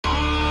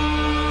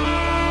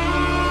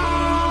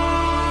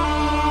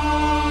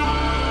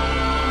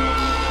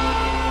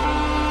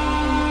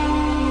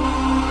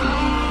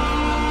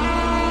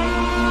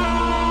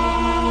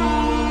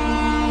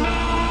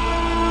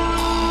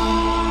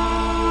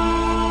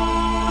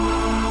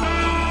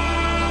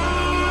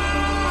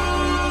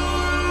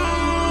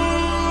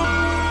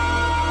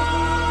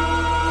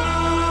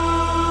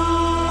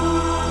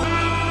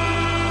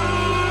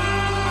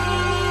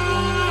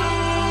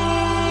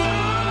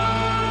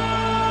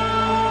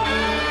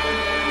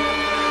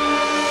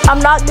I'm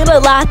not gonna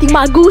lie, I think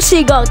my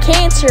goosey got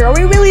cancer.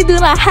 We really do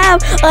not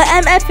have a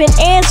MFing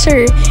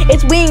answer.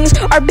 Its wings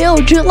are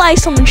built just like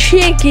some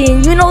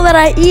chicken. You know that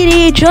I eat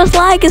it just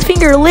like it's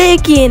finger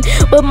licking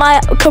with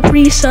my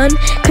Capri Sun,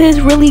 cause it's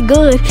really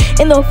good.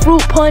 In the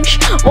fruit punch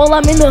while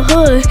I'm in the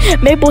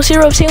hood. Maple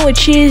syrup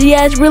sandwiches,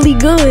 yeah, it's really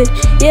good.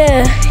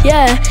 Yeah,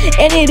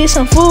 and it is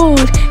some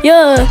food.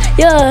 Yeah,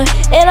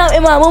 and I'm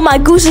in my room, my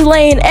goose is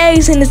laying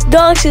eggs and its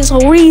ducks is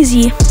so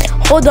easy.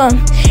 Hold on,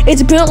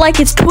 it's built like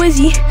it's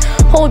Twizzy.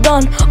 Hold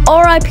on,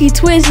 R.I.P.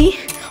 Twizzy.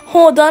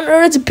 Hold on,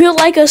 or it's built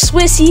like a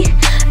Swissy.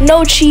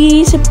 No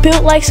cheese,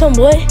 built like some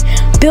what?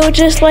 Built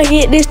just like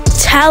it is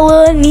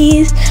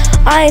Talanese.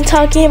 I ain't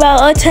talking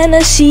about a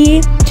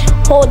Tennessee.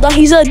 Hold on,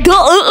 he's a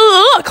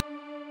duck.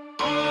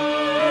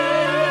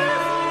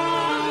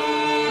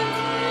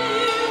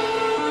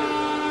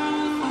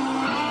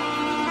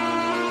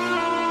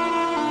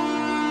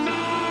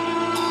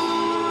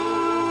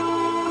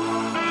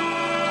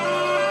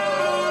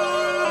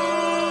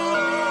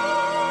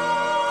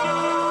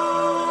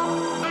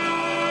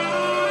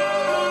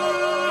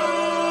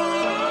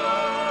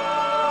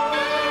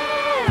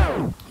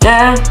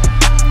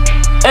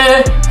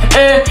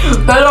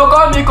 Pero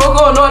call me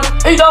coconut,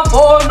 it's a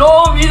for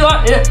no reason.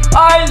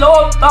 I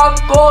love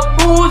Taco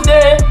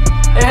Tuesday.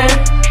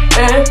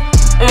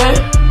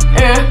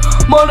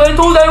 Monday,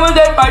 Tuesday,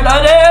 Wednesday,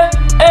 Friday.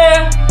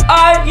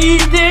 I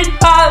eat it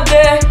all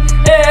day.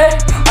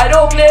 I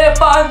don't play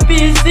on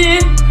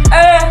PC.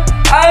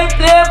 I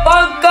play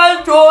on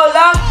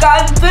controller,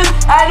 console.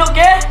 I don't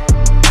care.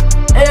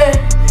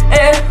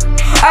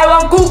 I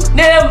want cook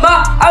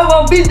Nema, I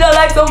want build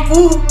like some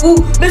foo-foo,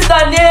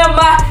 Mr.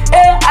 Nema,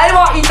 I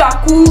want eat a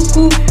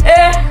cuckoo,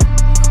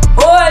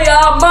 oh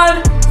yeah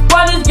man,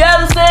 Spanish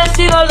girl say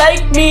she don't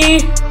like me,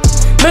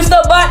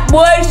 Mr. Bad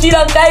Boy, she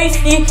don't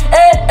dicey,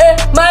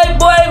 my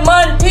boy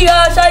man, he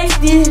got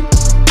shiesty,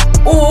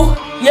 ooh,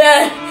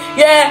 yeah,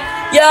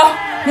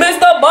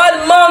 Mr.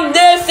 Bad Mom,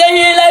 they say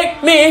he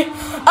like me,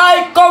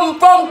 I come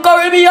from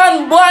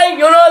Caribbean, boy,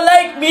 you don't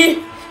like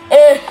me,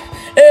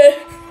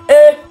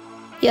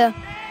 Yeah.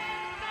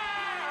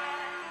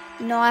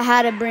 You know, I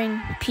had to bring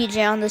PJ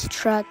on this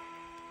track.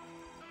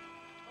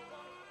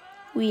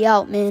 We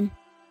out, man.